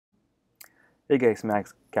Hey guys,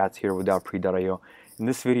 Max Katz here with Outpre.io. In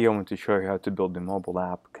this video, I'm going to show you how to build a mobile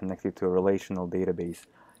app connected to a relational database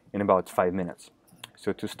in about 5 minutes.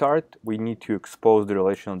 So to start, we need to expose the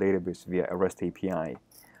relational database via a REST API.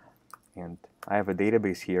 And I have a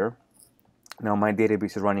database here. Now my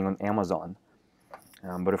database is running on Amazon,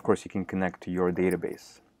 but of course you can connect to your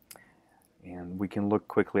database. And we can look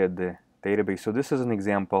quickly at the database. So this is an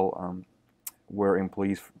example where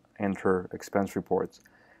employees enter expense reports.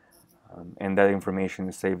 And that information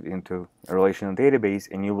is saved into a relational database,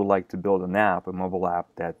 and you would like to build an app, a mobile app,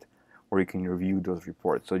 where you can review those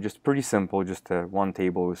reports. So just pretty simple, just one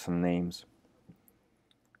table with some names.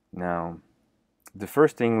 Now, the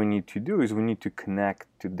first thing we need to do is we need to connect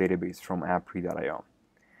to the database from Outpre.io.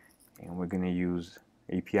 And we're going to use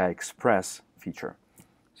API Express feature.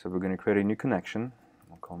 So we're going to create a new connection.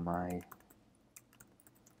 I'll call my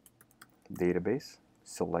database,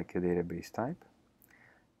 select a database type.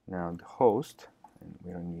 Now the host, and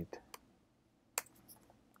we don't need,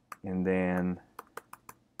 and then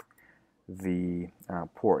the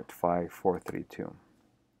port 5432.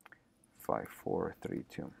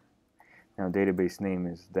 5432. Now database name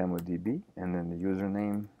is DemoDB, and then the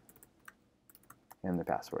username and the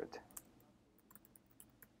password.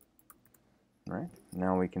 Right?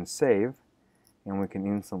 Now we can save, and we can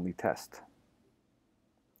instantly test.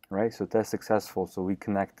 Right? So test successful. So we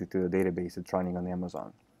connected to the database. It's running on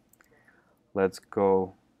Amazon. Let's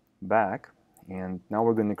go back, and now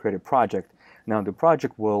we're going to create a project. Now the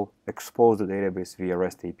project will expose the database via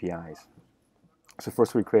REST APIs. So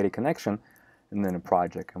first we create a connection, and then a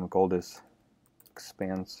project, and we'll call this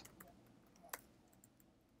expense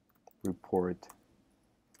report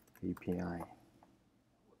API.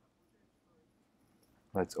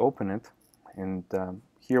 Let's open it, and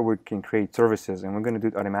here we can create services, and we're going to do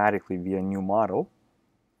it automatically via a new model.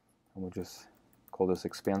 And we'll just call this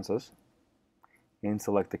expenses, and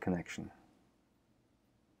select the connection.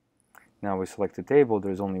 Now we select the table,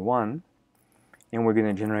 there's only one, and we're going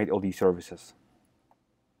to generate all these services.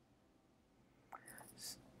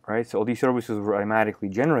 Right, so all these services were automatically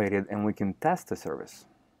generated, and we can test the service.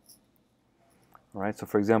 Right, so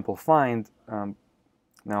for example, find,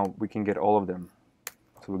 now we can get all of them.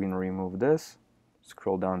 So we're going to remove this,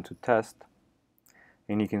 scroll down to test,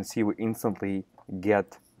 and you can see we instantly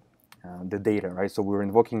get the data, right? So we're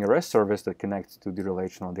invoking a REST service that connects to the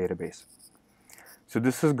relational database. So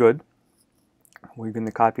this is good. We're going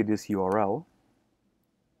to copy this URL,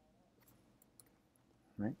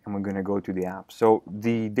 right? And we're going to go to the app. So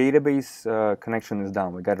the database connection is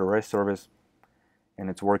done. We got a REST service, and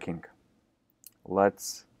it's working.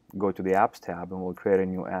 Let's go to the Apps tab, and we'll create a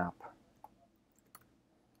new app.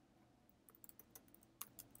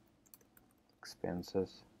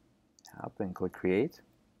 Expenses app, and click Create.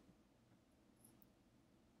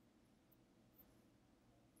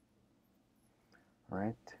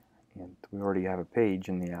 Right, and we already have a page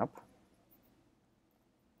in the app.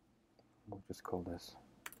 We'll just call this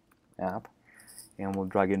app, and we'll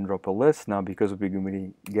drag and drop a list. Now because we're going to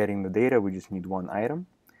be getting the data, we just need one item,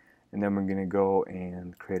 and then we're going to go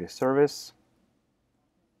and create a service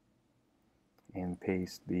and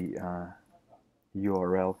paste the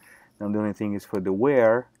URL. Now the only thing is for the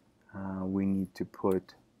where, we need to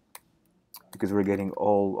put, because we're getting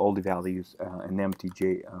all the values, an empty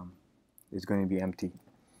J is going to be empty.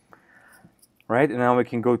 Right, and now we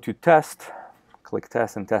can go to test, click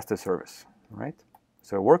test, and test the service. Right,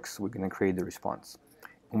 so it works. We're going to create the response,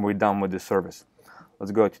 and we're done with the service.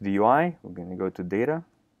 Let's go to the UI. We're going to go to data,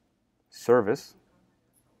 service.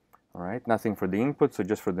 All right, nothing for the input, so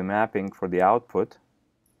just for the mapping for the output.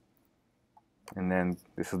 And then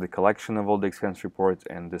this is the collection of all the expense reports,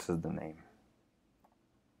 and this is the name.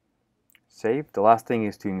 Save. The last thing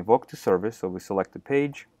is to invoke the service, so we select the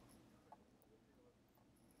page,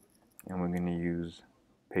 and we're going to use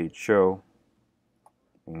page show,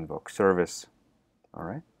 invoke service. All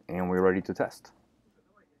right, and we're ready to test.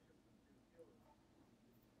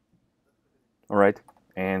 All right,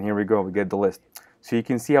 and here we go. We get the list. So you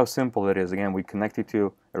can see how simple it is. Again, we connected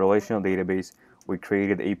to a relational database, we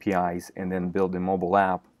created APIs, and then build a mobile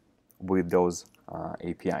app with those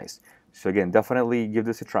APIs. So again, definitely give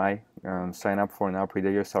this a try. Sign up for an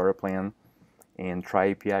Outpre.io starter plan and try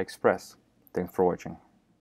API Express. Thanks for watching.